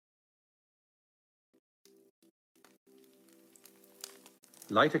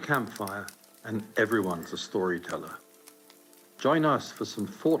Light a campfire and everyone's a storyteller. Join us for some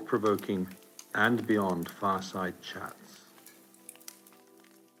thought-provoking and beyond fireside chats.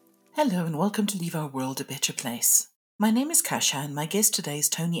 Hello and welcome to Leave Our World a Better Place. My name is Kasha and my guest today is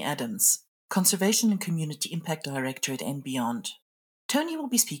Tony Adams, Conservation and Community Impact Director at &Beyond. Tony will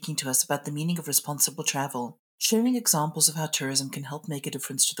be speaking to us about the meaning of responsible travel, sharing examples of how tourism can help make a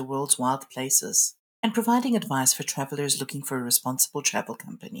difference to the world's wild places, and providing advice for travelers looking for a responsible travel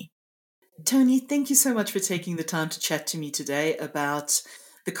company. Tony, thank you so much for taking the time to chat to me today about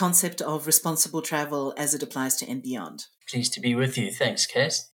the concept of responsible travel as it applies to &Beyond. Pleased to be with you. Thanks,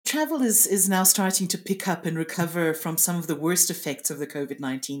 Cass. Travel is now starting to pick up and recover from some of the worst effects of the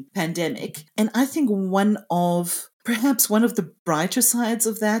COVID-19 pandemic. And I think perhaps one of the brighter sides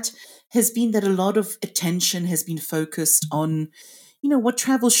of that has been that a lot of attention has been focused on, what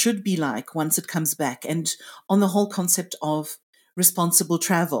travel should be like once it comes back and on the whole concept of responsible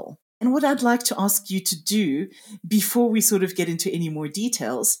travel. And what I'd like to ask you to do before we sort of get into any more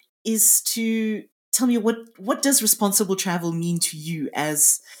details is to tell me what does responsible travel mean to you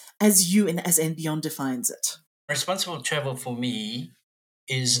as you and as &Beyond defines it? Responsible travel for me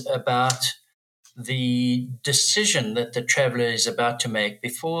is about the decision that the traveler is about to make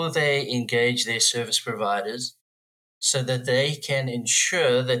before they engage their service providers so that they can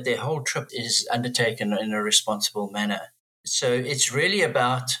ensure that their whole trip is undertaken in a responsible manner. So it's really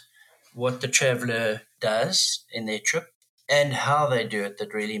about what the traveler does in their trip and how they do it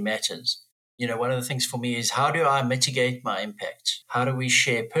that really matters. One of the things for me is how do I mitigate my impact? How do we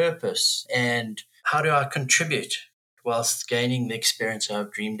share purpose? And how do I contribute whilst gaining the experience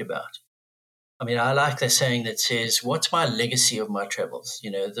I've dreamed about? I like the saying that says, what's my legacy of my travels?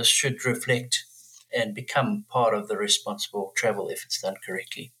 This should reflect and become part of the responsible travel if it's done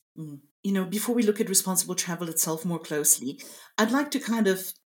correctly. Before we look at responsible travel itself more closely, I'd like to kind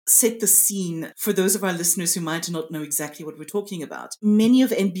of set the scene for those of our listeners who might not know exactly what we're talking about. Many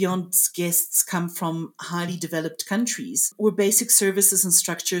of &Beyond's guests come from highly developed countries where basic services and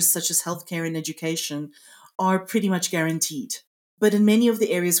structures such as healthcare and education are pretty much guaranteed. But in many of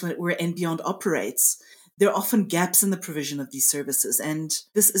the areas where &Beyond operates, there are often gaps in the provision of these services, and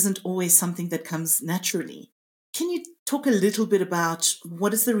this isn't always something that comes naturally. Can you talk a little bit about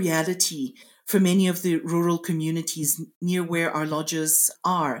what is the reality for many of the rural communities near where our lodges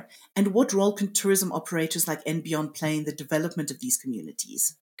are, and what role can tourism operators like &Beyond play in the development of these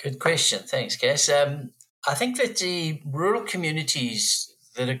communities? Good question. Thanks, Cass. I think that the rural communities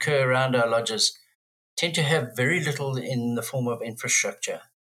that occur around our lodges tend to have very little in the form of infrastructure.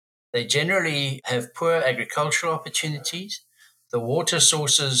 They generally have poor agricultural opportunities. The water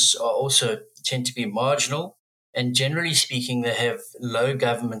sources also tend to be marginal. And generally speaking, they have low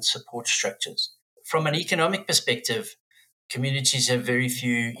government support structures. From an economic perspective, communities have very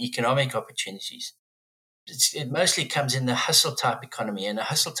few economic opportunities. It mostly comes in the hustle type economy, and a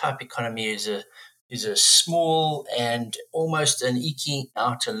hustle type economy is a small and almost an eking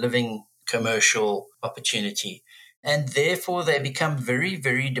out a living commercial opportunity. And therefore, they become very,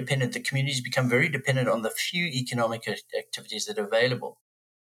 very dependent. The communities become very dependent on the few economic activities that are available.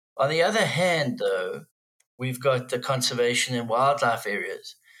 On the other hand, though, we've got the conservation and wildlife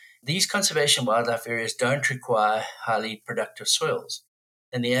areas. These conservation wildlife areas don't require highly productive soils,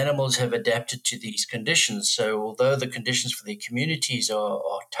 and the animals have adapted to these conditions. So although the conditions for the communities are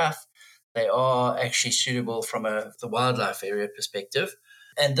tough, they are actually suitable from the wildlife area perspective.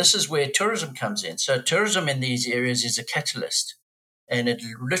 And this is where tourism comes in. So tourism in these areas is a catalyst, and it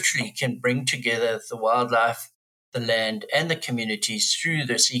literally can bring together the wildlife, the land, and the communities through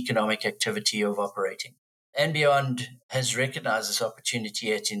this economic activity of operating. &Beyond has recognized this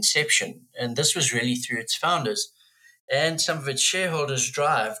opportunity at inception, and this was really through its founders and some of its shareholders'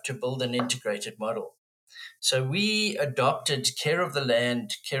 drive to build an integrated model. So we adopted care of the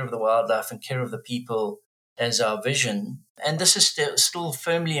land, care of the wildlife, and care of the people as our vision, and this is still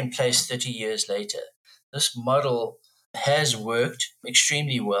firmly in place 30 years later. This model has worked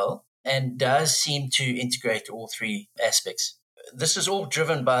extremely well and does seem to integrate all three aspects. This is all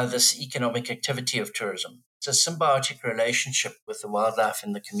driven by this economic activity of tourism. It's a symbiotic relationship with the wildlife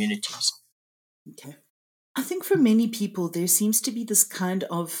and the communities. Okay. I think for many people, there seems to be this kind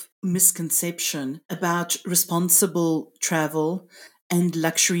of misconception about responsible travel and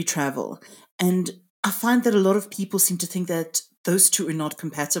luxury travel. And I find that a lot of people seem to think that those two are not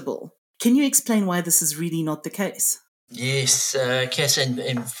compatible. Can you explain why this is really not the case? Yes, Cass,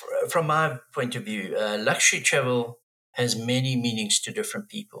 and from my point of view, luxury travel has many meanings to different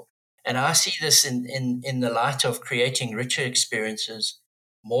people. And I see this in the light of creating richer experiences,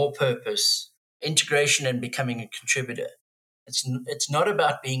 more purpose, integration and becoming a contributor. It's not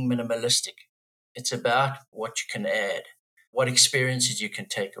about being minimalistic. It's about what you can add, what experiences you can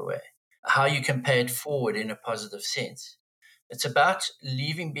take away, how you can pay it forward in a positive sense. It's about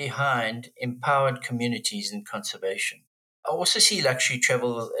leaving behind empowered communities in conservation. I also see luxury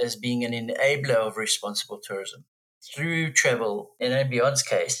travel as being an enabler of responsible tourism. Through travel, in Ambion's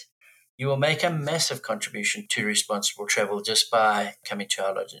case, you will make a massive contribution to responsible travel just by coming to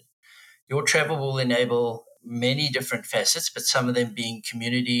our lodges. Your travel will enable many different facets, but some of them being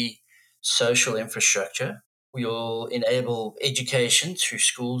community, social infrastructure. You'll enable education through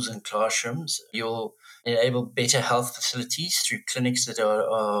schools and classrooms. You'll enable better health facilities through clinics that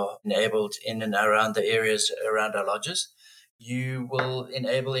are enabled in and around the areas around our lodges. You will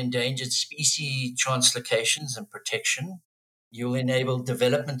enable endangered species translocations and protection. You'll enable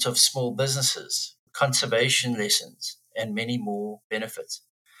development of small businesses, conservation lessons, and many more benefits.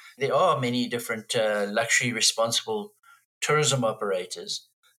 There are many different luxury responsible tourism operators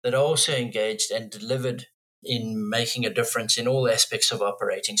that are also engaged and delivered in making a difference in all aspects of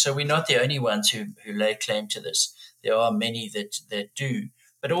operating. So we're not the only ones who lay claim to this. There are many that do.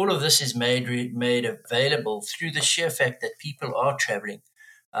 But all of this is made available through the sheer fact that people are traveling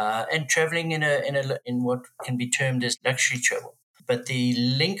and traveling in what can be termed as luxury travel. But the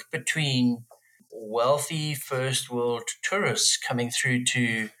link between wealthy first world tourists coming through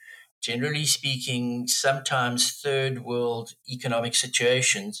to, generally speaking, sometimes third world economic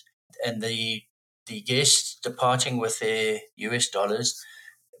situations, and the guests departing with their US dollars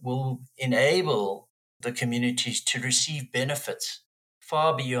will enable the communities to receive benefits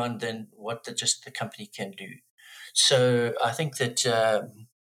far beyond than what just the company can do. So I think that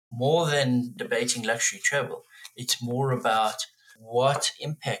more than debating luxury travel, it's more about what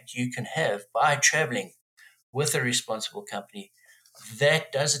impact you can have by traveling with a responsible company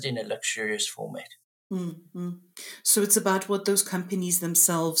that does it in a luxurious format. Mm-hmm. So it's about what those companies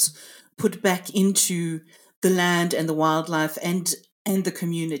themselves put back into the land and the wildlife and the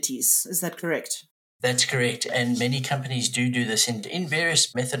communities. Is that correct? That's correct. And many companies do this in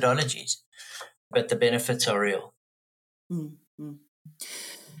various methodologies, but the benefits are real. Mm-hmm.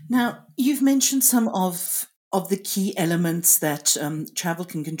 Now, you've mentioned some of the key elements that travel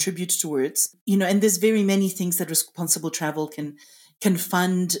can contribute towards, and there's very many things that responsible travel can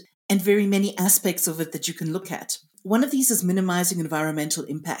fund, and very many aspects of it that you can look at. One of these is minimizing environmental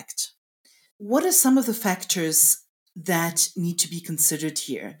impact. What are some of the factors that need to be considered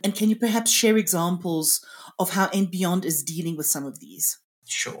here? And can you perhaps share examples of how &Beyond is dealing with some of these?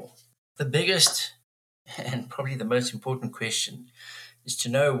 Sure. The biggest and probably the most important question is to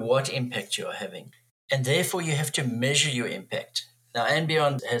know what impact you are having. And therefore, you have to measure your impact. Now,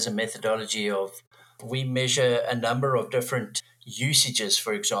 &Beyond has a methodology of, we measure a number of different usages,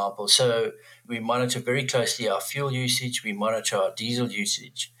 for example. So we monitor very closely our fuel usage, we monitor our diesel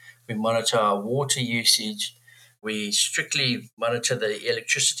usage, we monitor our water usage, we strictly monitor the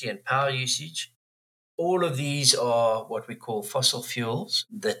electricity and power usage. All of these are what we call fossil fuels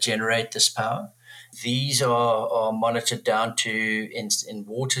that generate this power. These are monitored down to, in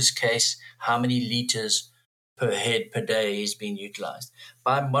water's case, how many liters per head per day is being utilized.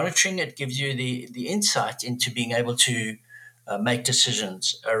 By monitoring, it gives you the insight into being able to make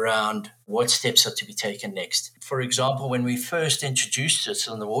decisions around what steps are to be taken next. For example, when we first introduced this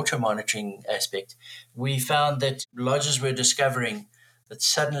on the water monitoring aspect, we found that lodges were discovering that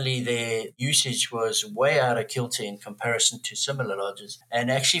suddenly their usage was way out of kilter in comparison to similar lodges,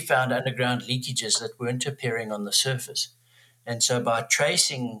 and actually found underground leakages that weren't appearing on the surface. And so by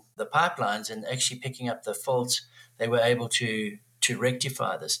tracing the pipelines and actually picking up the faults, they were able to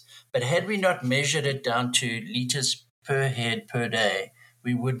rectify this. But had we not measured it down to liters per head per day,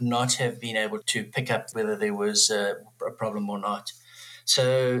 we would not have been able to pick up whether there was a problem or not.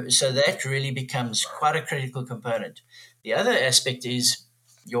 So that really becomes quite a critical component. The other aspect is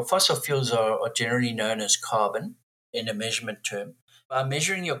your fossil fuels are generally known as carbon in a measurement term. By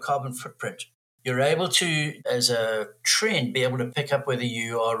measuring your carbon footprint, you're able to, as a trend, be able to pick up whether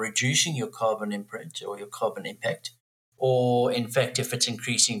you are reducing your carbon imprint or your carbon impact, or in fact, if it's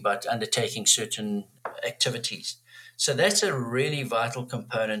increasing but undertaking certain activities. So that's a really vital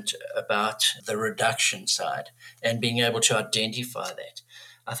component about the reduction side and being able to identify that.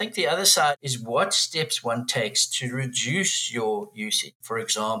 I think the other side is what steps one takes to reduce your usage. For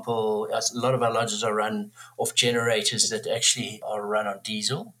example, a lot of our lodges are run off generators that actually are run on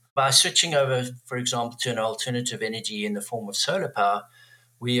diesel. By switching over, for example, to an alternative energy in the form of solar power,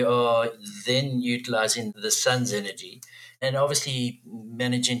 we are then utilizing the sun's energy and obviously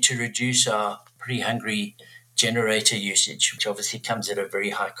managing to reduce our pretty hungry generator usage, which obviously comes at a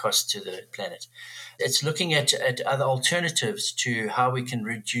very high cost to the planet. It's looking at other alternatives to how we can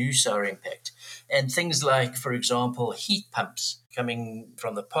reduce our impact. And things like, for example, heat pumps. Coming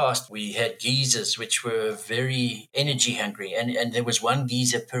from the past, we had geysers, which were very energy hungry, and there was one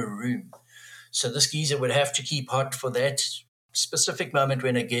geyser per room. So this geyser would have to keep hot for that specific moment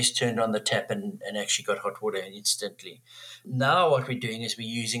when a guest turned on the tap and actually got hot water instantly. Now what we're doing is we're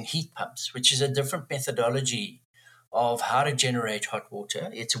using heat pumps, which is a different methodology of how to generate hot water.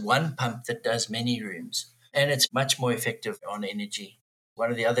 It's one pump that does many rooms, and it's much more effective on energy.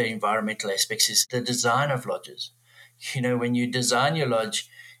 One of the other environmental aspects is the design of lodges. When you design your lodge,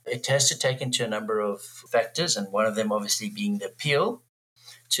 it has to take into a number of factors, and one of them obviously being the appeal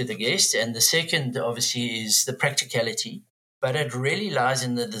to the guest. And the second, obviously, is the practicality. But it really lies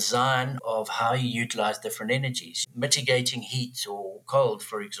in the design of how you utilize different energies, mitigating heat or cold,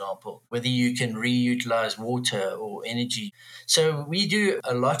 for example, whether you can reutilize water or energy. So we do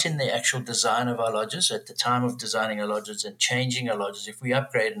a lot in the actual design of our lodges at the time of designing our lodges and changing our lodges. If we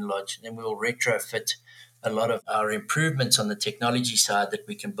upgrade a lodge, then we'll retrofit a lot of our improvements on the technology side that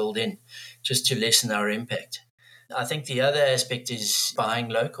we can build in just to lessen our impact. I think the other aspect is buying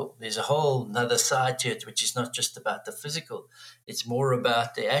local. There's a whole another side to it, which is not just about the physical. It's more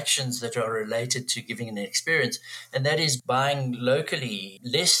about the actions that are related to giving an experience. And that is buying locally,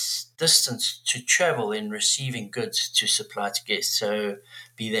 less distance to travel in receiving goods to supply to guests. So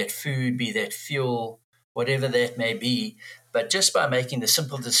be that food, be that fuel, whatever that may be. But just by making the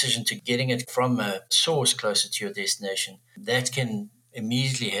simple decision to getting it from a source closer to your destination, that can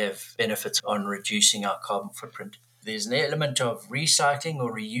immediately have benefits on reducing our carbon footprint. There's an element of recycling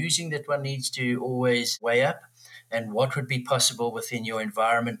or reusing that one needs to always weigh up, and what would be possible within your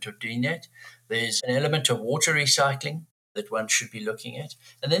environment of doing that. There's an element of water recycling that one should be looking at.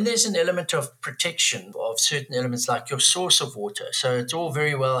 And then there's an element of protection of certain elements like your source of water. So it's all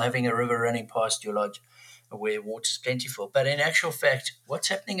very well having a river running past your lodge where water's plentiful. But in actual fact, what's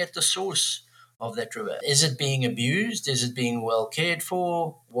happening at the source of that river? Is it being abused? Is it being well cared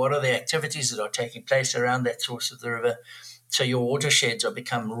for? What are the activities that are taking place around that source of the river? So your watersheds are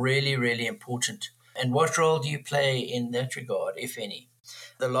become really, really important. And what role do you play in that regard, if any?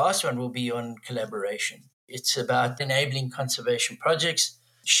 The last one will be on collaboration. It's about enabling conservation projects,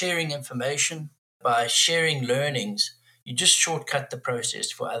 sharing information. By sharing learnings, you just shortcut the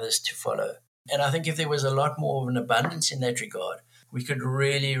process for others to follow. And I think if there was a lot more of an abundance in that regard, we could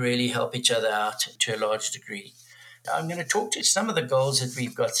really, really help each other out to a large degree. I'm going to talk to some of the goals that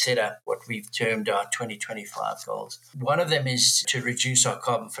we've got set up, what we've termed our 2025 goals. One of them is to reduce our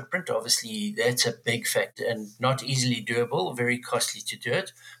carbon footprint. Obviously, that's a big factor and not easily doable, very costly to do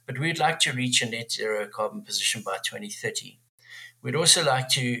it. But we'd like to reach a net zero carbon position by 2030. We'd also like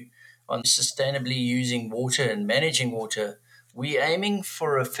to, on sustainably using water and managing water, we're aiming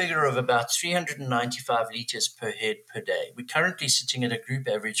for a figure of about 395 litres per head per day. We're currently sitting at a group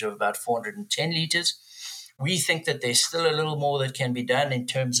average of about 410 litres. We think that there's still a little more that can be done in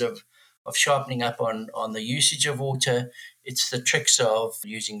terms of sharpening up on the usage of water. It's the tricks of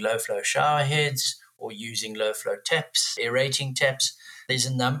using low-flow shower heads or using low-flow taps, aerating taps. There's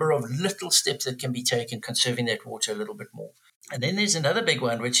a number of little steps that can be taken conserving that water a little bit more. And then there's another big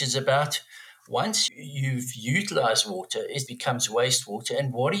one, which is about once you've utilized water, it becomes wastewater.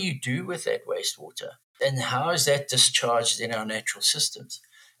 And what do you do with that wastewater? And how is that discharged in our natural systems?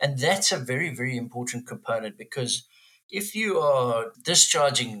 And that's a very, very important component, because if you are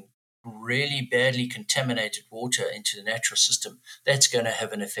discharging really badly contaminated water into the natural system, that's going to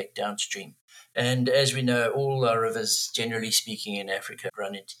have an effect downstream. And as we know, all our rivers, generally speaking, in Africa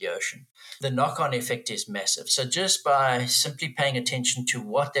run into the ocean. The knock-on effect is massive. So just by simply paying attention to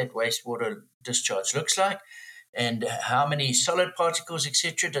what that wastewater discharge looks like and how many solid particles,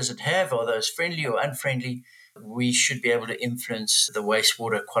 etc., does it have, are those friendly or unfriendly, we should be able to influence the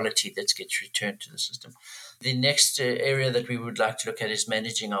wastewater quality that gets returned to the system. The next area that we would like to look at is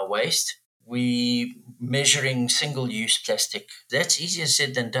managing our waste. We measuring single-use plastic. That's easier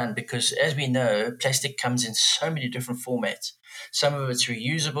said than done, because as we know, plastic comes in so many different formats. Some of it's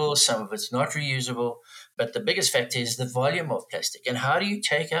reusable, some of it's not reusable. But the biggest factor is the volume of plastic. And how do you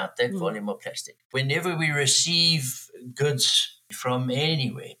take out that volume of plastic? Whenever we receive goods from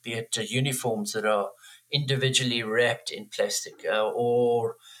anywhere, be it uniforms that are individually wrapped in plastic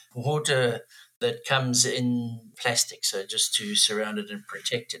or water that comes in plastic, so just to surround it and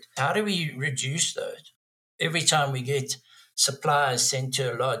protect it. How do we reduce those? Every time we get supplies sent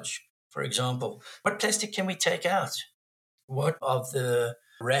to a lodge, for example, what plastic can we take out? What of the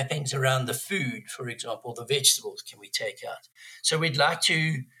wrappings around the food, for example, the vegetables, can we take out? So we'd like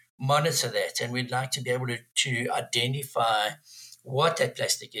to monitor that, and we'd like to be able to identify what that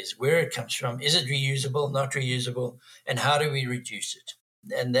plastic is, where it comes from, is it reusable, not reusable, and how do we reduce it?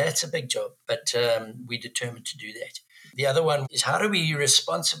 And that's a big job, but we're determined to do that. The other one is, how do we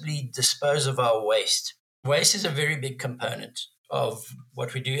responsibly dispose of our waste? Waste is a very big component of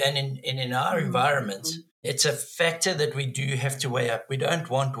what we do. And in our environment, it's a factor that we do have to weigh up. We don't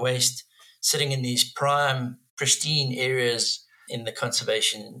want waste sitting in these prime, pristine areas in the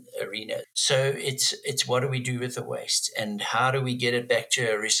conservation arena. So it's what do we do with the waste, and how do we get it back to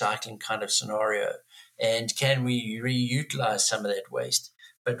a recycling kind of scenario? And can we reutilize some of that waste?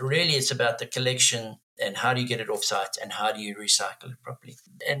 But really, it's about the collection and how do you get it off-site and how do you recycle it properly?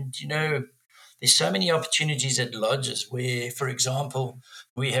 And, there's so many opportunities at lodges where, for example,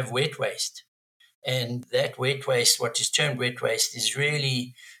 we have wet waste. And that wet waste, what is termed wet waste, is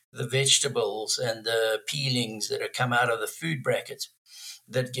really the vegetables and the peelings that have come out of the food bracket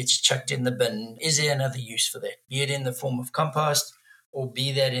that gets chucked in the bin. Is there another use for that? Be it in the form of compost, or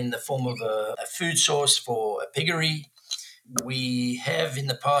be that in the form of a food source for a piggery. We have in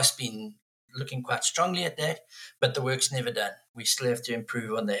the past been looking quite strongly at that, but the work's never done. We still have to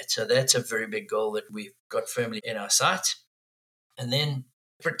improve on that. So that's a very big goal that we've got firmly in our sights. And then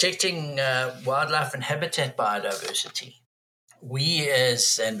protecting wildlife and habitat biodiversity. We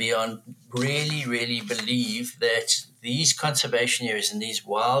as and Beyond really, really believe that these conservation areas and these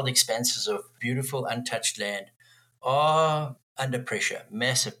wild expanses of beautiful untouched land are under pressure,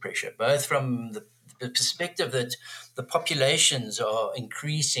 massive pressure, both from the perspective that the populations are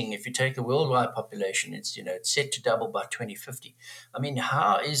increasing. If you take the worldwide population, it's set to double by 2050. I mean,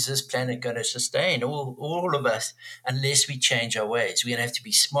 how is this planet going to sustain all of us unless we change our ways? We're going to have to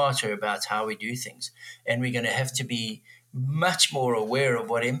be smarter about how we do things, and we're going to have to be much more aware of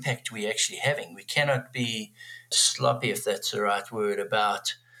what impact we're actually having. We cannot be sloppy, if that's the right word,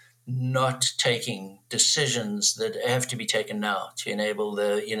 about not taking decisions that have to be taken now to enable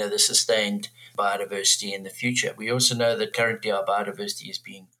the sustained biodiversity in the future. We also know that currently our biodiversity is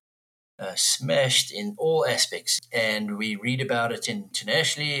being smashed in all aspects, and we read about it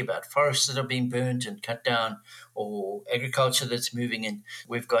internationally, about forests that are being burnt and cut down, or agriculture that's moving in.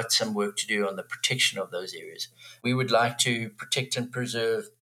 We've got some work to do on the protection of those areas. We would like to protect and preserve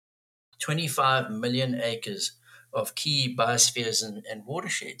 25 million acres of key biospheres and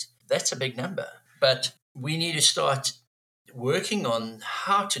watersheds. That's a big number, but we need to start working on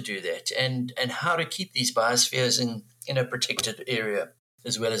how to do that and how to keep these biospheres in a protected area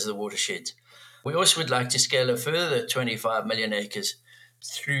as well as the watersheds. We also would like to scale a further 25 million acres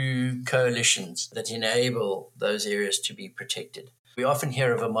through coalitions that enable those areas to be protected. We often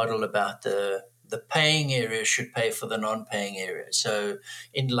hear of a model about the paying areas should pay for the non-paying areas. So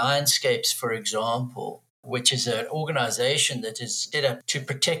in Lionscapes, for example, which is an organization that is set up to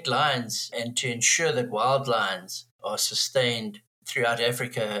protect lions and to ensure that wild lions are sustained throughout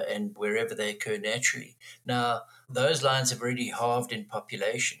Africa and wherever they occur naturally. Now, those lions have already halved in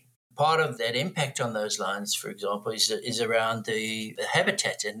population. Part of that impact on those lions, for example, is around the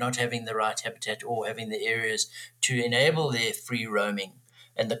habitat and not having the right habitat or having the areas to enable their free roaming,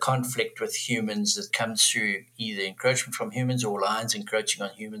 and the conflict with humans that comes through either encroachment from humans or lions encroaching on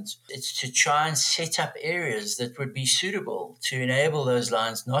humans. It's to try and set up areas that would be suitable to enable those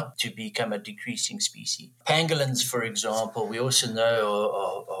lions not to become a decreasing species. Pangolins, for example, we also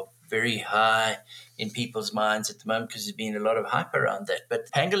know are very high in people's minds at the moment because there's been a lot of hype around that.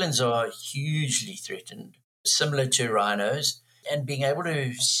 But pangolins are hugely threatened, similar to rhinos, and being able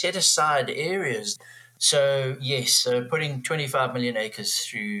to set aside areas. So, yes, putting 25 million acres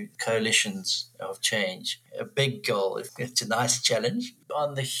through coalitions of change, a big goal. It's a nice challenge.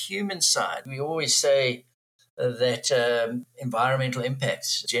 On the human side, we always say that environmental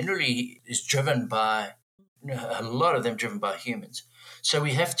impacts generally is driven by, a lot of them driven by humans. So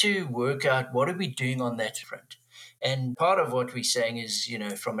we have to work out what are we doing on that front. And part of what we're saying is,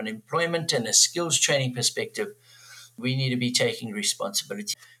 from an employment and a skills training perspective, we need to be taking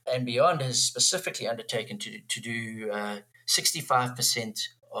responsibility. And Beyond has specifically undertaken to do 65%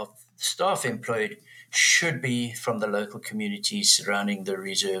 of staff employed should be from the local communities surrounding the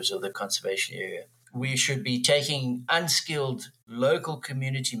reserves or the conservation area. We should be taking unskilled local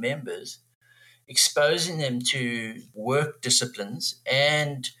community members, exposing them to work disciplines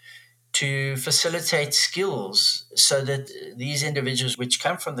and to facilitate skills so that these individuals which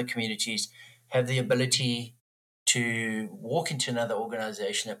come from the communities have the ability to walk into another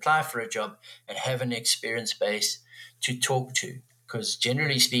organization, apply for a job, and have an experience base to talk to. Because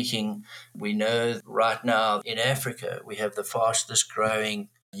generally speaking, we know right now in Africa, we have the fastest growing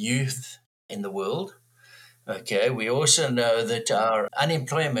youth in the world. Okay, we also know that our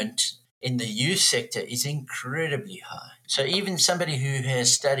unemployment in the youth sector is incredibly high. So even somebody who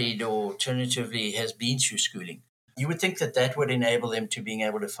has studied or alternatively has been through schooling, you would think that that would enable them to being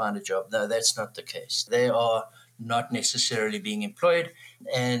able to find a job. No, that's not the case. They are not necessarily being employed,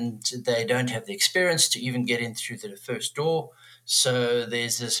 and they don't have the experience to even get in through the first door. So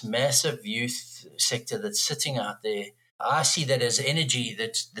there's this massive youth sector that's sitting out there. I see that as energy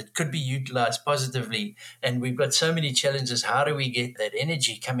that could be utilized positively. And we've got so many challenges. How do we get that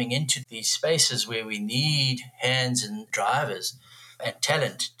energy coming into these spaces where we need hands and drivers and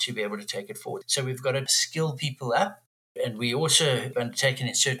talent to be able to take it forward? So we've got to skill people up. And we also have undertaken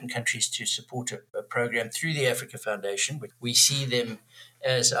in certain countries to support a program through the Africa Foundation. We see them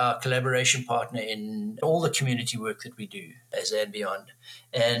as our collaboration partner in all the community work that we do as And Beyond.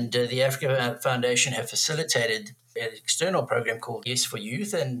 And the Africa Foundation have facilitated an external program called Yes for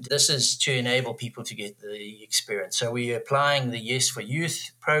Youth, and this is to enable people to get the experience. So we're applying the Yes for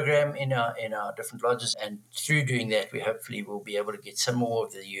Youth program in our different lodges, and through doing that, we hopefully will be able to get some more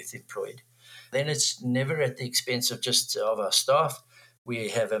of the youth employed. Then it's never at the expense of just of our staff. We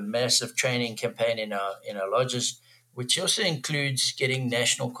have a massive training campaign in our lodges, which also includes getting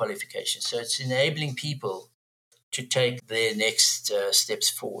national qualifications. So it's enabling people to take their next steps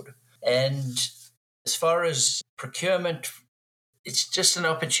forward. And as far as procurement, it's just an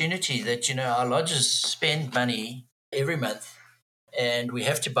opportunity that, our lodges spend money every month and we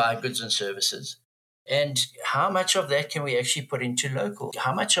have to buy goods and services. And how much of that can we actually put into local?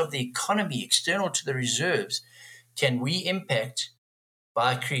 How much of the economy external to the reserves can we impact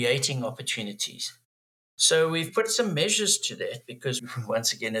by creating opportunities? So we've put some measures to that because,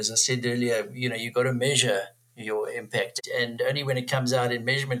 once again, as I said earlier, you've got to measure your impact. And only when it comes out in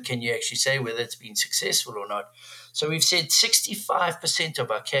measurement can you actually say whether it's been successful or not. So we've said 65%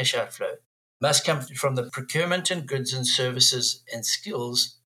 of our cash outflow must come from the procurement and goods and services and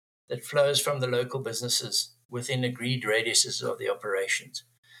skills that flows from the local businesses within agreed radiuses of the operations.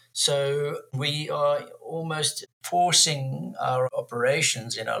 So we are almost forcing our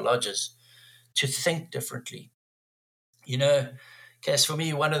operations in our lodges to think differently. Cass, for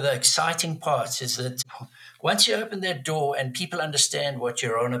me, one of the exciting parts is that once you open that door and people understand what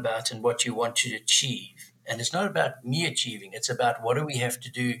you're on about and what you want to achieve, and it's not about me achieving, it's about what do we have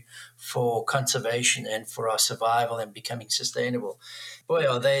to do for conservation and for our survival and becoming sustainable. Boy,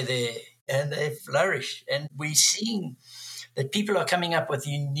 are they there, and they flourish. And we're seeing that people are coming up with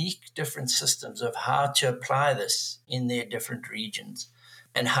unique different systems of how to apply this in their different regions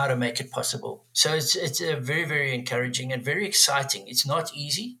and how to make it possible. So it's a very, very encouraging and very exciting. It's not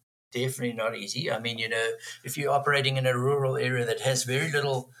easy, definitely not easy. I mean, if you're operating in a rural area that has very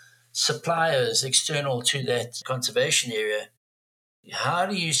little suppliers external to that conservation area, how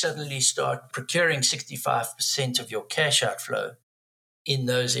do you suddenly start procuring 65% of your cash outflow in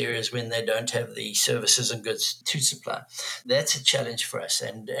those areas when they don't have the services and goods to supply? That's a challenge for us.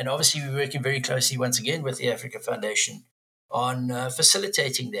 And obviously we're working very closely once again with the Africa Foundation on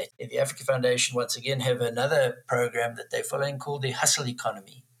facilitating that. The Africa Foundation, once again, have another program that they're following called the Hustle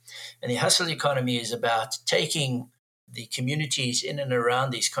Economy. And the Hustle Economy is about taking the communities in and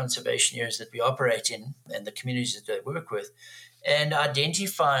around these conservation areas that we operate in and the communities that they work with and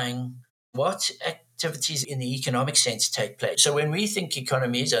identifying what activities in the economic sense take place. So when we think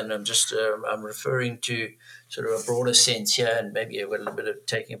economies, and I'm referring to sort of a broader sense here, and maybe a little bit of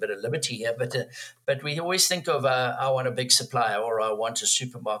taking a bit of liberty here, but we always think of I want a big supplier, or I want a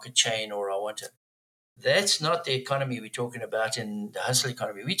supermarket chain, or I want a. That's not the economy we're talking about in the hustle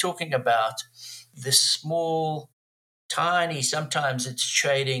economy. We're talking about the small, tiny. Sometimes it's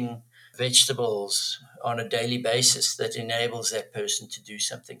trading vegetables on a daily basis that enables that person to do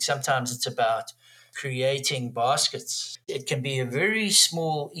something. Sometimes it's about creating baskets. It can be a very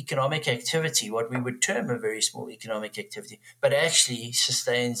small economic activity, what we would term a very small economic activity, but actually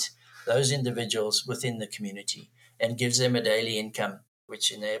sustains those individuals within the community and gives them a daily income,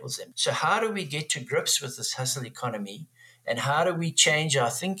 which enables them. So how do we get to grips with this hustle economy, and how do we change our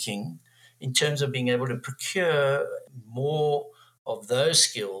thinking in terms of being able to procure more of those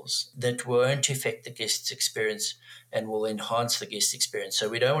skills that won't affect the guest's experience and will enhance the guest experience? So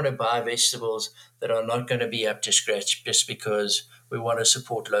we don't want to buy vegetables that are not going to be up to scratch just because we want to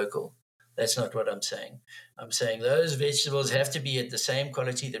support local. That's not what I'm saying. I'm saying those vegetables have to be at the same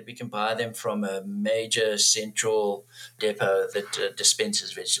quality that we can buy them from a major central depot that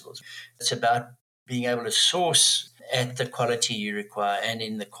dispenses vegetables. It's about being able to source at the quality you require and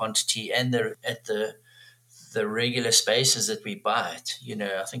in the quantity and at the regular spaces that we buy it.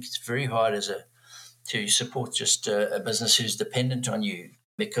 I think it's very hard to support just a business who's dependent on you.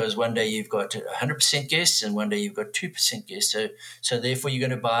 because one day you've got 100% guests and one day you've got 2% guests. So therefore you're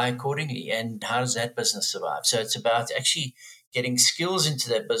going to buy accordingly. And how does that business survive? So it's about actually getting skills into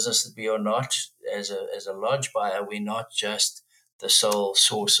that business, that we are not, as a lodge buyer, we're not just the sole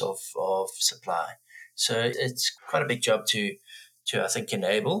source of supply. So it's quite a big job to I think,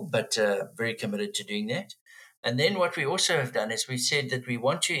 enable, but very committed to doing that. And then what we also have done is we said that we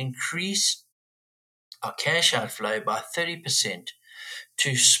want to increase our cash outflow by 30%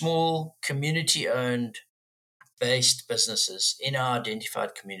 to small community-owned based businesses in our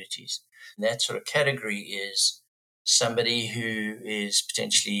identified communities. And that sort of category is somebody who is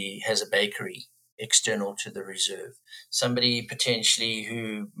potentially has a bakery external to the reserve, somebody potentially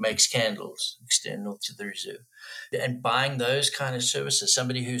who makes candles external to the reserve, and buying those kind of services,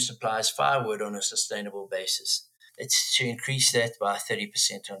 somebody who supplies firewood on a sustainable basis. It's to increase that by 30%.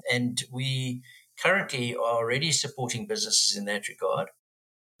 And we currently are already supporting businesses in that regard,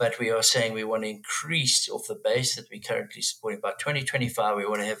 but we are saying we want to increase off the base that we're currently supporting. By 2025, we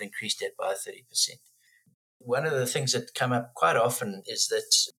want to have increased that by 30%. One of the things that come up quite often is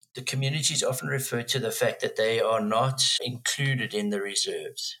that the communities often refer to the fact that they are not included in the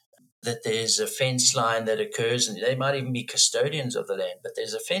reserves, that there's a fence line that occurs, and they might even be custodians of the land, but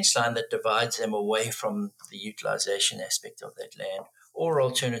there's a fence line that divides them away from the utilization aspect of that land, or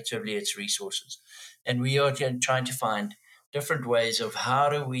alternatively, its resources. And we are trying to find different ways of how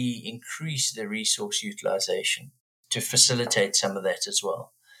do we increase the resource utilization to facilitate some of that as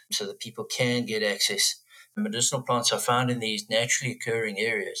well, so that people can get access. Medicinal plants are found in these naturally occurring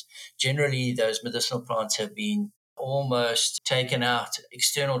areas. Generally, those medicinal plants have been almost taken out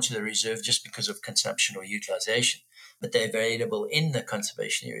external to the reserve just because of consumption or utilization, but they're available in the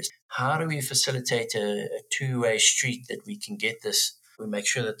conservation areas. How do we facilitate a two-way street that we can get this? We make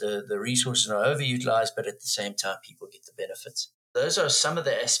sure that the resources are overutilized, but at the same time, people get the benefits. Those are some of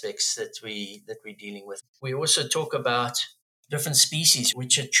the aspects that we're dealing with. We also talk about different species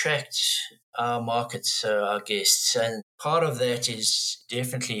which attract our markets, our guests. And part of that is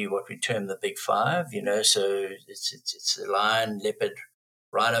definitely what we term the big five, so it's the lion, leopard,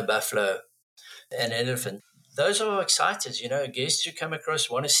 rhino, buffalo, and elephant. Those are exciters, guests who come across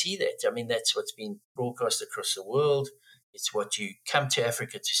want to see that. I mean, that's what's been broadcast across the world. It's what you come to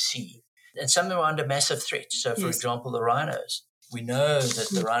Africa to see. And some of them are under massive threat. So, for example, the rhinos. We know that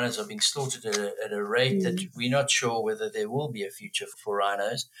the rhinos are being slaughtered at a rate that we're not sure whether there will be a future for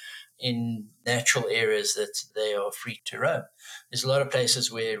rhinos in natural areas that they are free to roam. There's a lot of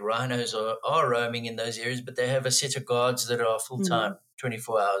places where rhinos are roaming in those areas, but they have a set of guards that are full-time,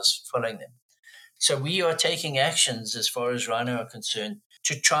 24 hours following them. So we are taking actions as far as rhino are concerned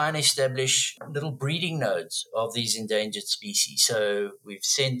to try and establish little breeding nodes of these endangered species. So we've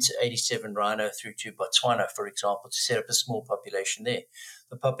sent 87 rhino through to Botswana, for example, to set up a small population there.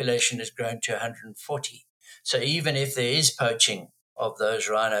 The population has grown to 140. So even if there is poaching of those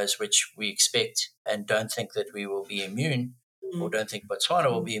rhinos, which we expect and don't think that we will be immune, or don't think Botswana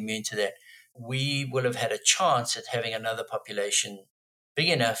will be immune to that, we will have had a chance at having another population big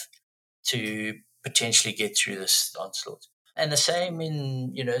enough to potentially get through this onslaught. And the same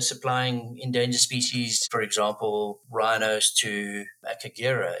in, supplying endangered species, for example, rhinos to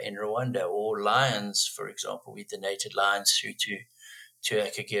Akagera in Rwanda, or lions, for example. We donated lions through to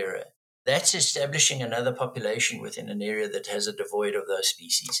Akagera. That's establishing another population within an area that has a devoid of those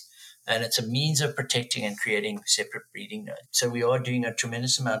species. And it's a means of protecting and creating separate breeding nodes. So we are doing a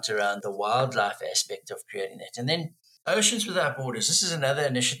tremendous amount around the wildlife aspect of creating that. And then Oceans Without Borders. This is another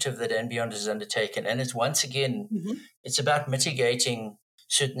initiative that & Beyond has undertaken. And it's once again, it's about mitigating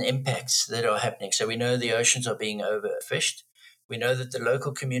certain impacts that are happening. So we know the oceans are being overfished. We know that the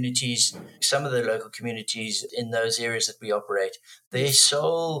local communities, some of the local communities in those areas that we operate, their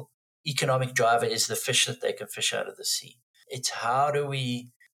sole economic driver is the fish that they can fish out of the sea. It's how do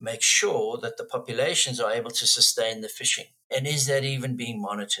we make sure that the populations are able to sustain the fishing? And is that even being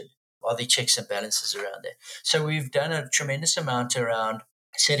monitored? Are there checks and balances around that? So we've done a tremendous amount around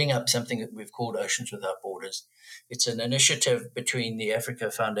setting up something that we've called Oceans Without Borders. It's an initiative between the Africa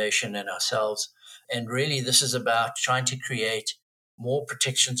Foundation and ourselves. And really, this is about trying to create more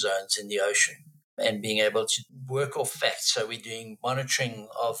protection zones in the ocean and being able to work off facts. So we're doing monitoring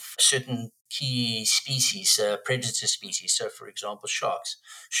of certain key species, predator species. So, for example, sharks.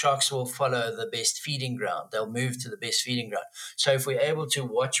 Sharks will follow the best feeding ground. They'll move to the best feeding ground. So if we're able to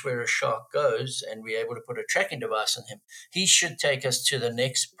watch where a shark goes and we're able to put a tracking device on him, he should take us to the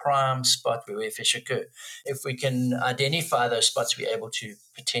next prime spot where fish occur. If we can identify those spots, we're able to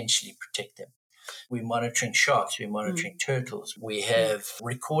potentially protect them. We're monitoring sharks. We're monitoring turtles. We have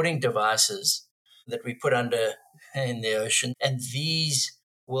recording devices that we put under in the ocean. And these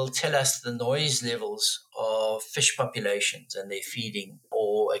will tell us the noise levels of fish populations and their feeding,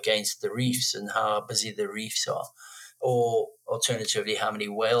 or against the reefs and how busy the reefs are, or alternatively, how many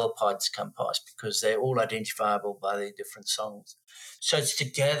whale pods come past, because they're all identifiable by their different songs. So it's to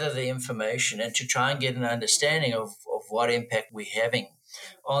gather the information and to try and get an understanding of what impact we're having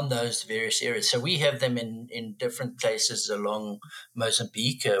on those various areas. So we have them in different places along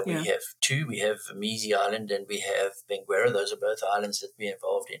Mozambique. We have two. We have Mizi Island and we have Benguela. Those are both islands that we're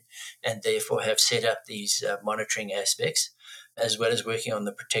involved in, and therefore have set up these monitoring aspects, as well as working on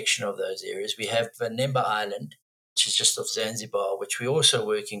the protection of those areas. We have Nemba Island, which is just off Zanzibar, which we're also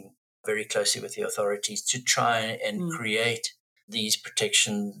working very closely with the authorities to try and create these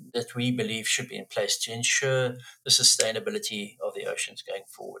protections that we believe should be in place to ensure the sustainability of the oceans going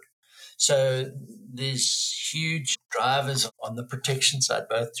forward. So there's huge drivers on the protection side,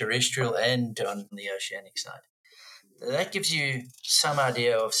 both terrestrial and on the oceanic side. That gives you some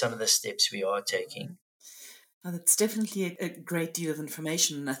idea of some of the steps we are taking. Now, that's definitely a great deal of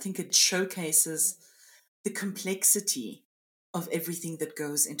information, and I think it showcases the complexity of everything that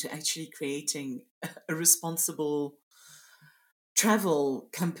goes into actually creating a responsible travel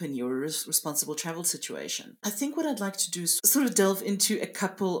company or a responsible travel situation. I think what I'd like to do is sort of delve into a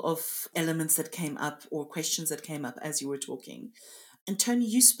couple of elements that came up or questions that came up as you were talking. And Tony,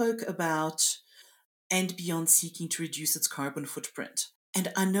 you spoke about And Beyond seeking to reduce its carbon footprint.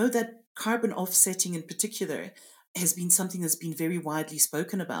 And I know that carbon offsetting in particular has been something that's been very widely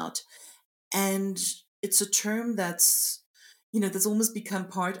spoken about. And it's a term that's, that's almost become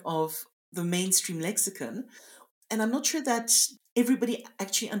part of the mainstream lexicon. And I'm not sure that everybody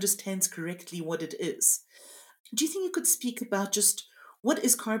actually understands correctly what it is. Do you think you could speak about just what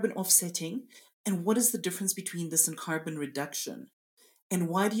is carbon offsetting and what is the difference between this and carbon reduction? And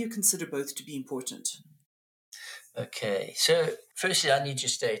why do you consider both to be important? Okay, so firstly, I need to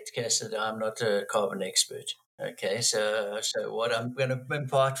state, Cass, that I'm not a carbon expert. Okay, so what I'm going to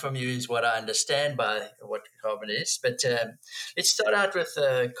impart from you is what I understand by what carbon is. But let's start out with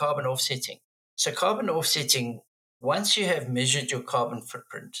carbon offsetting. So carbon offsetting, once you have measured your carbon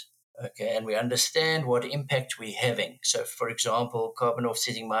footprint, okay, and we understand what impact we're having. So, for example, carbon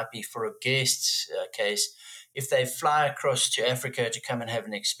offsetting might be for a guest's case. If they fly across to Africa to come and have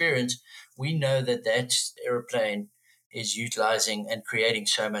an experience, we know that that airplane is utilizing and creating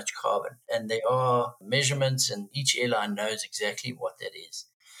so much carbon. And there are measurements, and each airline knows exactly what that is.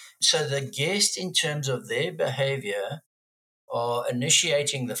 So the guest, in terms of their behavior, are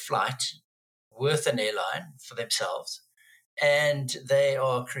initiating the flight with an airline for themselves, and they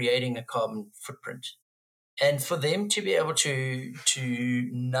are creating a carbon footprint. And for them to be able to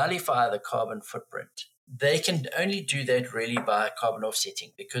nullify the carbon footprint, they can only do that really by carbon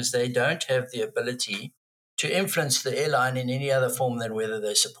offsetting, because they don't have the ability to influence the airline in any other form than whether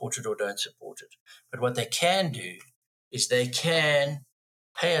they support it or don't support it. But what they can do is they can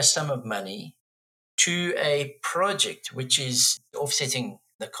pay a sum of money to a project which is offsetting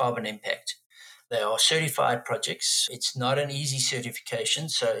the carbon impact. They are certified projects. It's not an easy certification.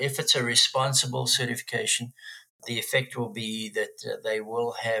 So if it's a responsible certification, the effect will be that they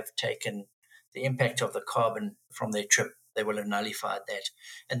will have taken the impact of the carbon from their trip. They will have nullified that.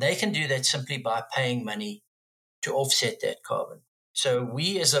 And they can do that simply by paying money to offset that carbon. So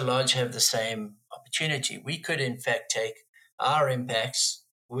we as a lodge have the same opportunity. We could in fact take our impacts,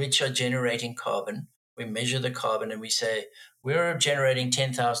 which are generating carbon. We measure the carbon and we say, we're generating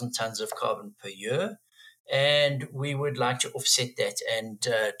 10,000 tons of carbon per year, and we would like to offset that. And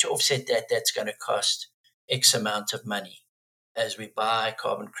to offset that, that's going to cost X amount of money as we buy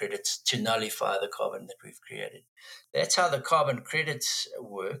carbon credits to nullify the carbon that we've created. That's how the carbon credits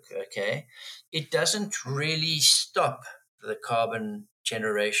work, okay? It doesn't really stop the carbon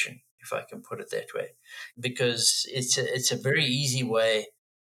generation, if I can put it that way, because it's a very easy way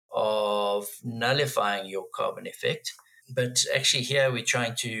of nullifying your carbon effect. But actually here we're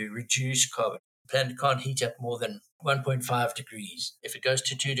trying to reduce carbon. The planet can't heat up more than 1.5 degrees. If it goes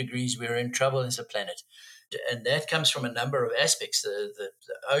to 2 degrees, we're in trouble as a planet. And that comes from a number of aspects. The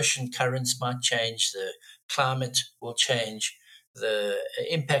ocean currents might change, the climate will change, the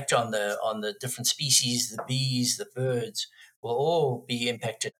impact on the different species, the bees, the birds will all be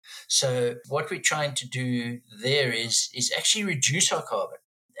impacted. So what we're trying to do there is actually reduce our carbon.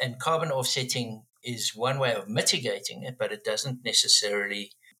 And carbon offsetting is one way of mitigating it, but it doesn't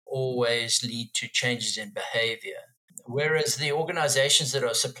necessarily always lead to changes in behavior. Whereas the organizations that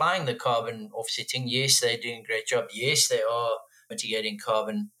are supplying the carbon offsetting, yes, they're doing a great job. Yes, they are mitigating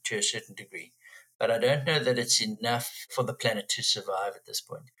carbon to a certain degree. But I don't know that it's enough for the planet to survive at this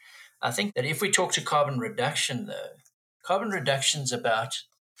point. I think that if we talk to carbon reduction, though, carbon reduction is about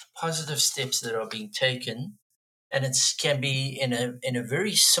positive steps that are being taken. And it can be in a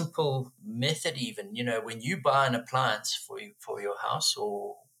very simple method even. When you buy an appliance for your house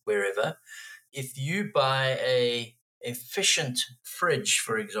or wherever, if you buy a efficient fridge,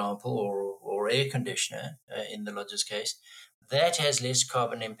 for example, or air conditioner, in the lodge's case, that has less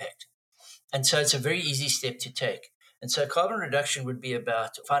carbon impact. And so it's a very easy step to take. And so carbon reduction would be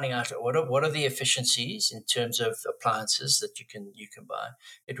about finding out what are the efficiencies in terms of appliances that you can buy.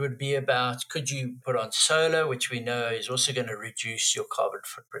 It would be about, could you put on solar, which we know is also going to reduce your carbon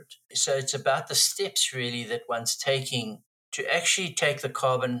footprint. So it's about the steps really that one's taking to actually take the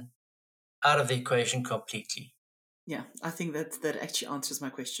carbon out of the equation completely. Yeah, I think that actually answers my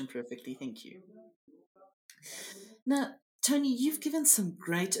question perfectly. Thank you. Now, Tony, you've given some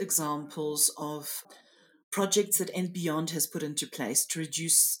great examples of projects that And Beyond has put into place to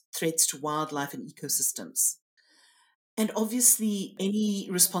reduce threats to wildlife and ecosystems. And obviously, any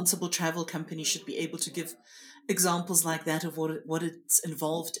responsible travel company should be able to give examples like that of what it's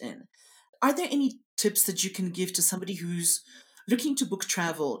involved in. Are there any tips that you can give to somebody who's looking to book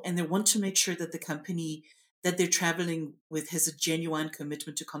travel and they want to make sure that the company that they're traveling with has a genuine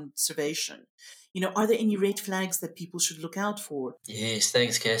commitment to conservation? Are there any red flags that people should look out for? Yes,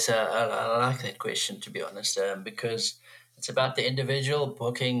 thanks, Cass. I like that question, to be honest, because it's about the individual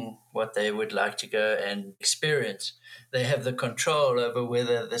booking what they would like to go and experience. They have the control over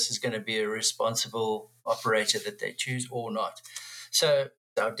whether this is going to be a responsible operator that they choose or not. So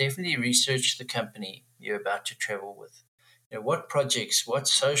I'll definitely research the company you're about to travel with. What projects, what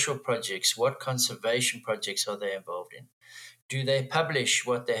social projects, what conservation projects are they involved in? Do they publish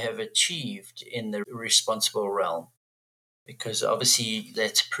what they have achieved in the responsible realm? Because obviously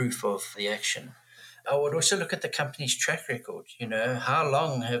that's proof of the action. I would also look at the company's track record. How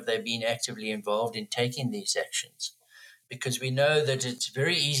long have they been actively involved in taking these actions? Because we know that it's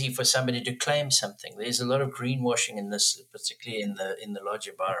very easy for somebody to claim something. There's a lot of greenwashing in this, particularly in the lodge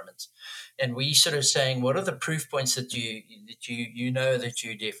environments. And we sort of saying, what are the proof points that you know that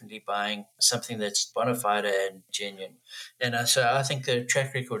you're definitely buying something that's bona fide and genuine? And so I think the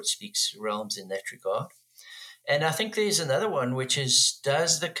track record speaks realms in that regard. And I think there's another one, which is,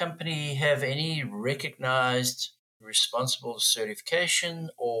 does the company have any recognized responsible certification,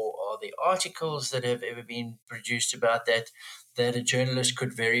 or are there articles that have ever been produced about that a journalist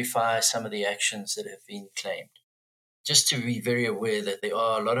could verify some of the actions that have been claimed? Just to be very aware that there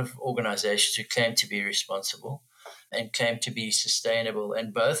are a lot of organizations who claim to be responsible and claim to be sustainable.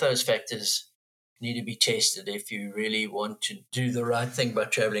 And both those factors need to be tested if you really want to do the right thing by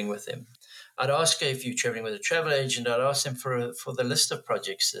traveling with them. I'd ask her, if you're traveling with a travel agent, I'd ask them for the list of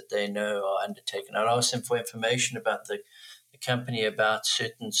projects that they know are undertaken. I'd ask them for information about the company, about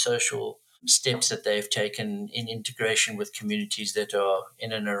certain social steps that they've taken in integration with communities that are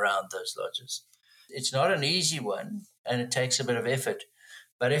in and around those lodges. It's not an easy one, and it takes a bit of effort.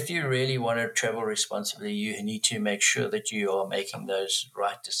 But if you really want to travel responsibly, you need to make sure that you are making those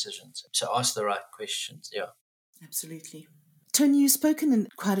right decisions. So ask the right questions. Yeah. Absolutely. Tony, you've spoken in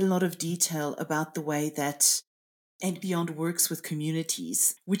quite a lot of detail about the way that And Beyond works with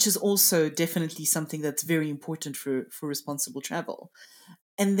communities, which is also definitely something that's very important for responsible travel.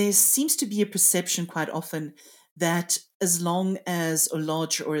 And there seems to be a perception quite often that as long as a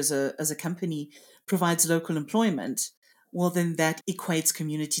lodge or as a company provides local employment, well, then that equates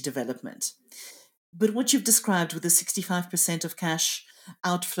community development. But what you've described with the 65% of cash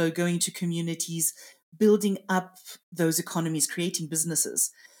outflow going to communities, building up those economies, creating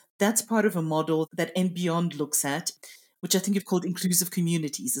businesses, that's part of a model that And Beyond looks at, which I think you've called inclusive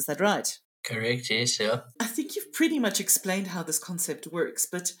communities. Is that right? Correct, yes, yeah. I think you've pretty much explained how this concept works,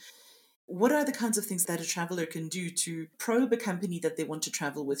 but what are the kinds of things that a traveler can do to probe a company that they want to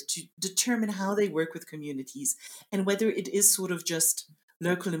travel with, to determine how they work with communities, and whether it is sort of just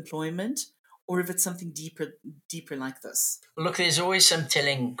local employment or if it's something deeper like this? Look, there's always some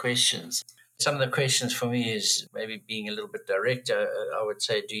telling questions. Some of the questions for me is maybe being a little bit direct. I would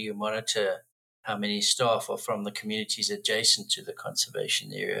say, do you monitor how many staff are from the communities adjacent to the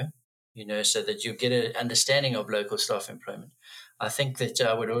conservation area? So that you get an understanding of local staff employment. I think that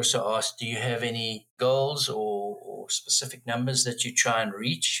I would also ask, do you have any goals or specific numbers that you try and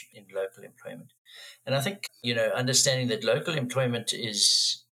reach in local employment? And I think, understanding that local employment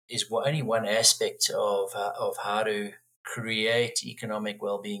is only one aspect of how to create economic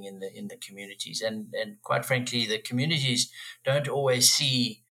well-being in the communities. And quite frankly, the communities don't always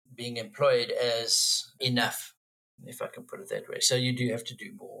see being employed as enough, if I can put it that way. So you do have to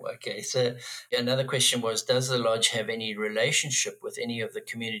do more. Okay. So another question was, does the lodge have any relationship with any of the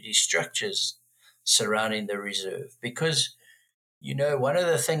community structures surrounding the reserve? Because one of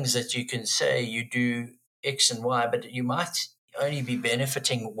the things that you can say, you do X and Y, but you might only be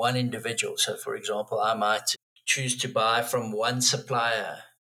benefiting one individual. So, for example, I might choose to buy from one supplier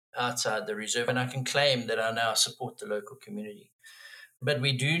outside the reserve, and I can claim that I now support the local community. But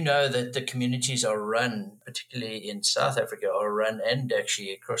we do know that the communities are run, particularly in South Africa, and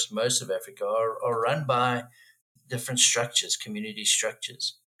actually across most of Africa, are run by different structures, community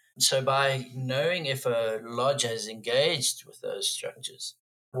structures. So by knowing if a lodge has engaged with those structures,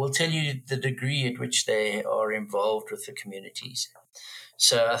 will tell you the degree at which they are involved with the communities.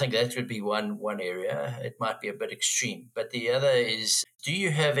 So I think that would be one area. It might be a bit extreme. But the other is, do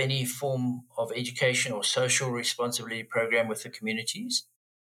you have any form of education or social responsibility program with the communities?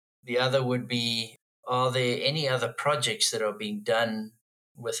 The other would be, are there any other projects that are being done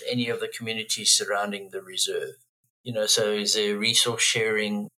with any of the communities surrounding the reserve? So is there resource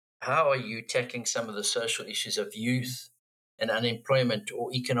sharing? How are you tackling some of the social issues of youth and unemployment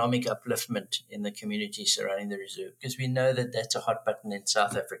or economic upliftment in the community surrounding the reserve? Because we know that that's a hot button in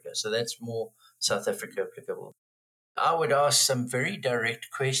South Africa. So that's more South Africa applicable. I would ask some very direct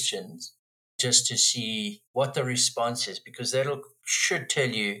questions just to see what the response is, because that should tell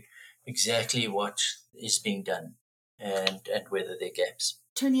you exactly what is being done and whether there are gaps.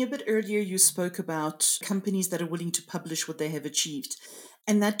 Tony, a bit earlier you spoke about companies that are willing to publish what they have achieved,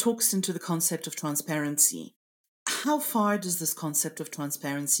 and that talks into the concept of transparency. How far does this concept of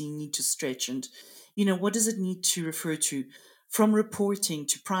transparency need to stretch, and what does it need to refer to, from reporting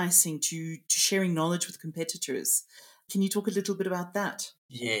to pricing to sharing knowledge with competitors? Can you talk a little bit about that?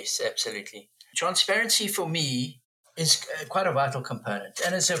 Yes, absolutely. Transparency for me is quite a vital component,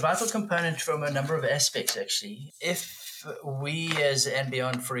 and it's a vital component from a number of aspects, actually. If we as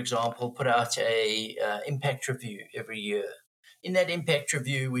 &Beyond, for example, put out a impact review every year, in that impact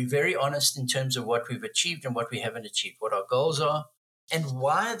review, we're very honest in terms of what we've achieved and what we haven't achieved, what our goals are. And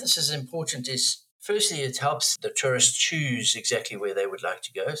why this is important is, firstly, it helps the tourists choose exactly where they would like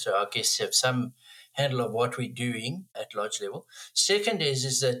to go. So our guests have some handle of what we're doing at lodge level. Second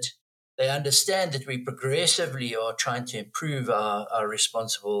is that they understand that we progressively are trying to improve our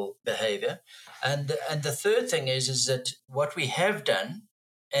responsible behavior. And the third thing is that what we have done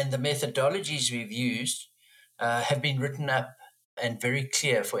and the methodologies we've used have been written up and very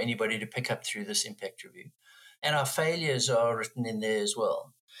clear for anybody to pick up through this impact review. And our failures are written in there as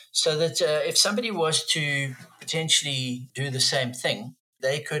well. So that if somebody was to potentially do the same thing,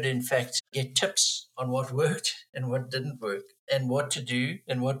 they could in fact get tips on what worked and what didn't work, and what to do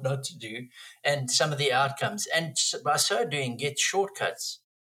and what not to do, and some of the outcomes. And by so doing, get shortcuts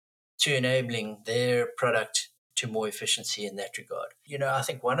to enabling their product to more efficiency in that regard. I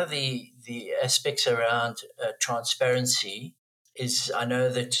think one of the aspects around transparency is, I know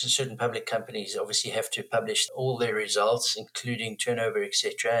that certain public companies obviously have to publish all their results, including turnover,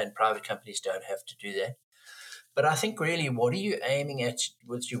 etc., and private companies don't have to do that. But I think really, what are you aiming at,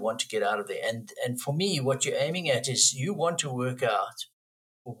 what you want to get out of there? And for me, what you're aiming at is you want to work out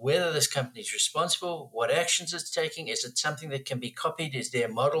whether this company is responsible, what actions it's taking. Is it something that can be copied? Is there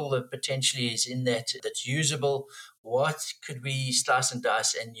a model that potentially is in that's usable? What could we slice and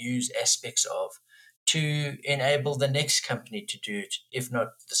dice and use aspects of to enable the next company to do it, if not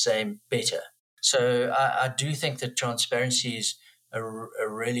the same, better? So I do think that transparency is a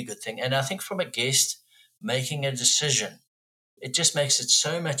really good thing. And I think from a guest making a decision, it just makes it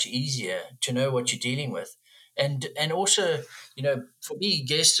so much easier to know what you're dealing with. And also, for me,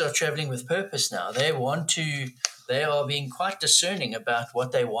 guests are traveling with purpose now. They are being quite discerning about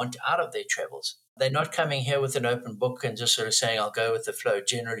what they want out of their travels. They're not coming here with an open book and just sort of saying, I'll go with the flow,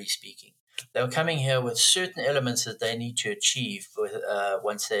 generally speaking. They're coming here with certain elements that they need to achieve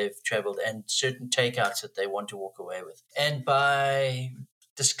once they've traveled, and certain takeouts that they want to walk away with. And by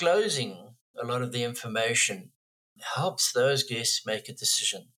disclosing a lot of the information, helps those guests make a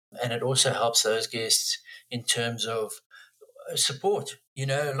decision. And it also helps those guests in terms of support.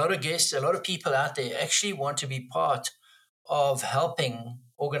 A lot of people out there actually want to be part of helping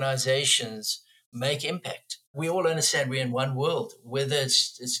organizations make impact. We all understand we're in one world, whether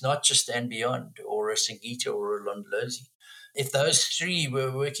it's not just &Beyond or a Singita or a Londolozi. If those three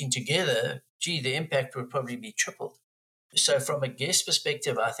were working together, the impact would probably be tripled. So from a guest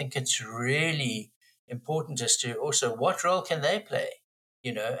perspective, I think it's really important as to also what role can they play,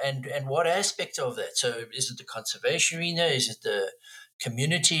 and what aspect of that. So is it the conservation arena? Is it the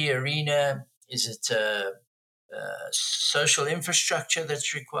community arena? Is it social infrastructure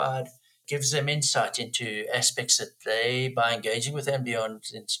that's required? Gives them insight into aspects that they, by engaging with &Beyond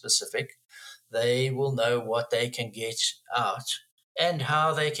in specific, they will know what they can get out and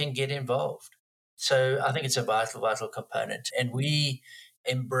how they can get involved. So I think it's a vital component. And we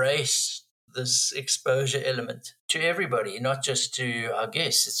embrace this exposure element to everybody, not just to our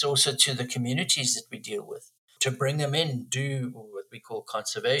guests. It's also to the communities that we deal with, to bring them in, do what we call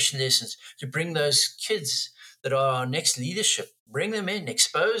conservation lessons, to bring those kids that are our next leadership, bring them in,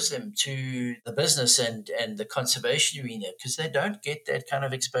 expose them to the business and the conservation arena, because they don't get that kind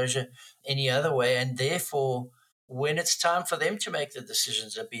of exposure any other way. And therefore, when it's time for them to make the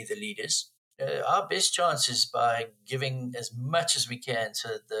decisions and be the leaders, our best chance is by giving as much as we can so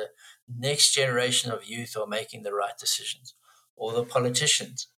that the next generation of youth are making the right decisions, or the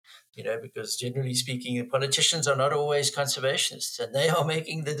politicians, because generally speaking, the politicians are not always conservationists, and they are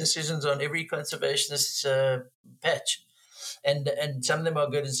making the decisions on every conservationist's patch. And some of them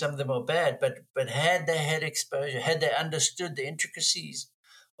are good and some of them are bad. But had they had exposure, had they understood the intricacies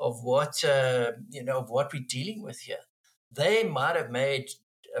of what of what we're dealing with here, they might have made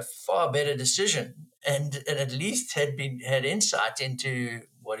a far better decision and at least had insight into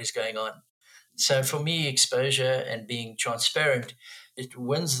what is going on. So for me, exposure and being transparent, it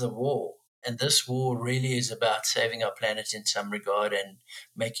wins the war. And this war really is about saving our planet in some regard and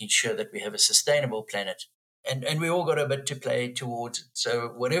making sure that we have a sustainable planet. And we all got a bit to play towards it.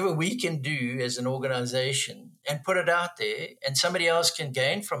 So whatever we can do as an organization and put it out there, and somebody else can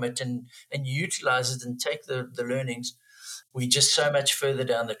gain from it and utilize it and take the learnings, we're just so much further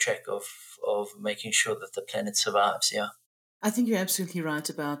down the track of making sure that the planet survives. Yeah. I think you're absolutely right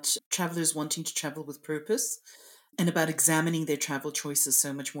about travelers wanting to travel with purpose and about examining their travel choices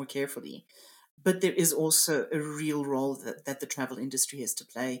so much more carefully. But there is also a real role that the travel industry has to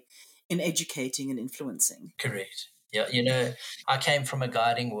play in educating and influencing. Correct. Yeah. I came from a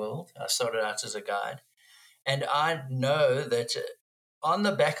guiding world. I started out as a guide. And I know that on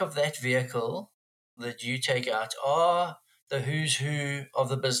the back of that vehicle that you take out are the who's who of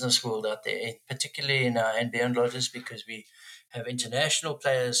the business world out there, particularly in our and beyond lodges, because we have international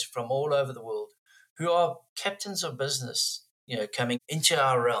players from all over the world who are captains of business, coming into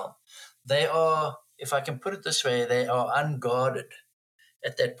our realm. They are, if I can put it this way, they are unguarded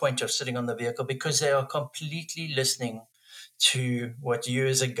at that point of sitting on the vehicle because they are completely listening to what you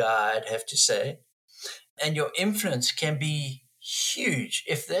as a guide have to say. And your influence can be huge.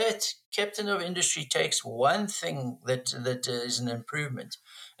 If that captain of industry takes one thing that is an improvement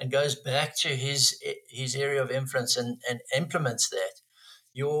and goes back to his area of influence and implements that,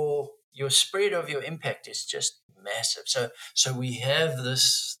 your spread of your impact is just massive. So we have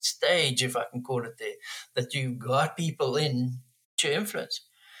this stage, if I can call it there, that you've got people in to influence.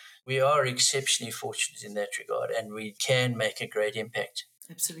 We are exceptionally fortunate in that regard, and we can make a great impact.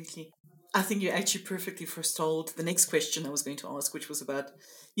 Absolutely. I think you actually perfectly forestalled the next question I was going to ask, which was about,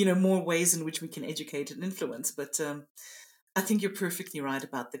 more ways in which we can educate and influence. But I think you're perfectly right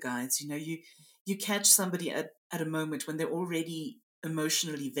about the guides. You catch somebody at a moment when they're already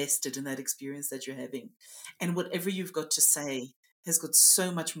emotionally vested in that experience that you're having. And whatever you've got to say has got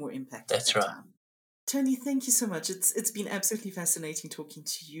so much more impact. That's right. Time. Tony, thank you so much. It's been absolutely fascinating talking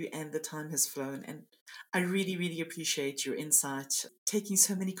to you, and the time has flown. And I really, really appreciate your insight, taking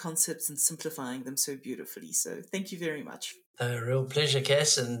so many concepts and simplifying them so beautifully. So thank you very much. A real pleasure,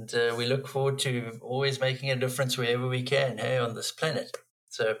 Cass, and we look forward to always making a difference wherever we can, on this planet.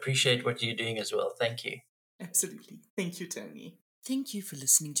 So appreciate what you're doing as well. Thank you. Absolutely. Thank you, Tony. Thank you for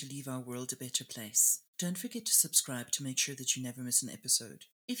listening to Leave Our World a Better Place. Don't forget to subscribe to make sure that you never miss an episode.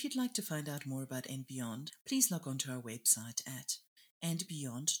 If you'd like to find out more about And Beyond, please log on to our website at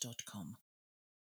andbeyond.com.